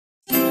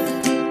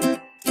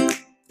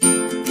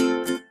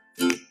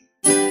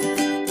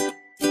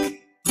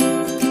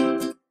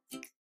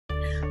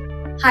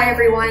Hi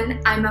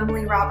everyone, I'm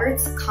Emily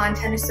Roberts,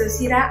 Content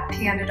Associate at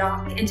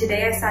PandaDoc, and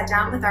today I sat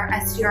down with our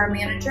SDR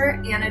manager,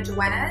 Anna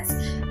Duenas,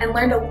 and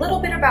learned a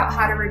little bit about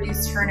how to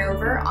reduce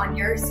turnover on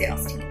your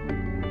sales team.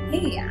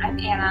 Hey, I'm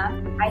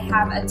Anna. I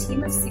have a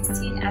team of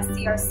 16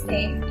 SDRs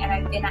today, and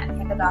I've been at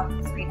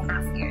PandaDoc for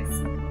 3.5 years.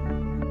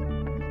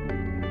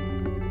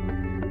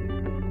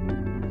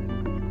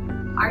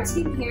 Our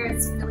team here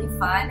is really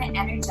fun,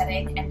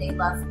 energetic, and they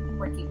love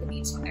working with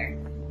each other.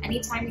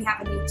 Anytime we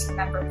have a new team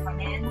member come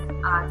in,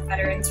 the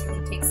veterans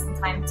really take some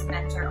time to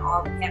mentor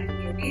all the Panda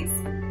newbies,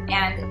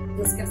 and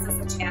this gives us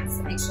a chance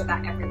to make sure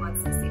that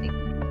everyone's succeeding.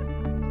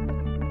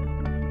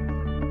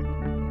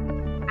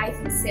 I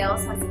think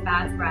sales has a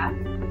bad rep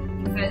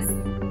because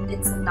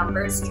it's a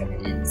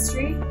numbers-driven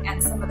industry,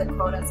 and some of the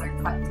quotas are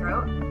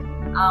cutthroat.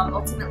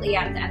 Ultimately,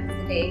 at the end of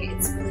the day,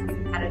 it's really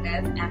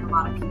competitive, and a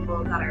lot of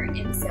people that are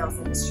in the sales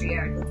industry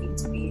are looking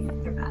to be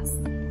their best.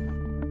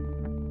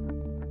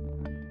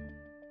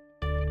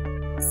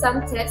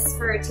 Some tips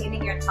for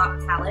retaining your top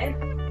talent: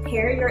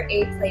 pair your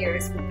A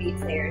players with B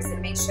players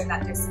and make sure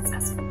that they're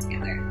successful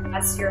together.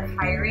 As you're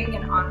hiring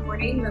and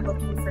onboarding, you're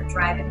looking for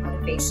drive and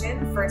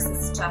motivation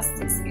versus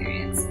just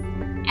experience.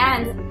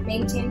 And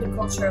maintain the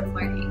culture of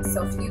learning.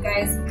 So if you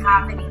guys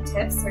have any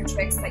tips or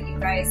tricks that you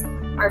guys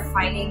are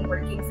finding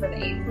working for the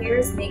A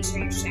players, make sure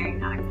you're sharing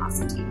that across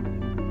the team.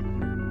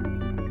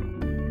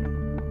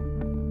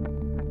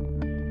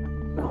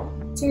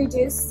 To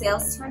reduce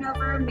sales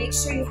turnover, make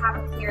sure you have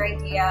a clear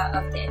idea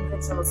of the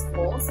individual's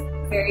goals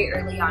very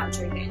early on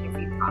during the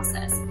interview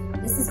process.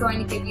 This is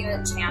going to give you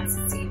a chance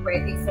to see where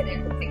they fit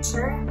in the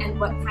picture and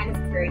what kind of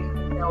career you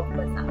can build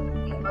with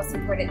them. The most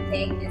important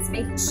thing is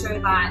making sure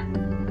that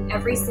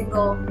every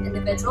single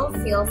individual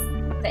feels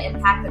the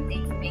impact that they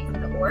can make in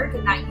the org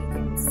and that you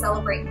can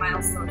celebrate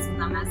milestones with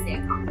them as they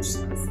accomplish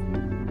those.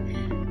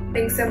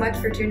 Thanks so much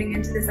for tuning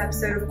into this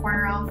episode of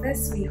Corner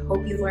Office. We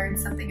hope you learned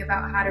something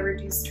about how to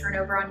reduce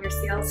turnover on your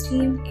sales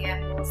team,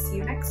 and we'll see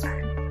you next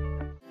time.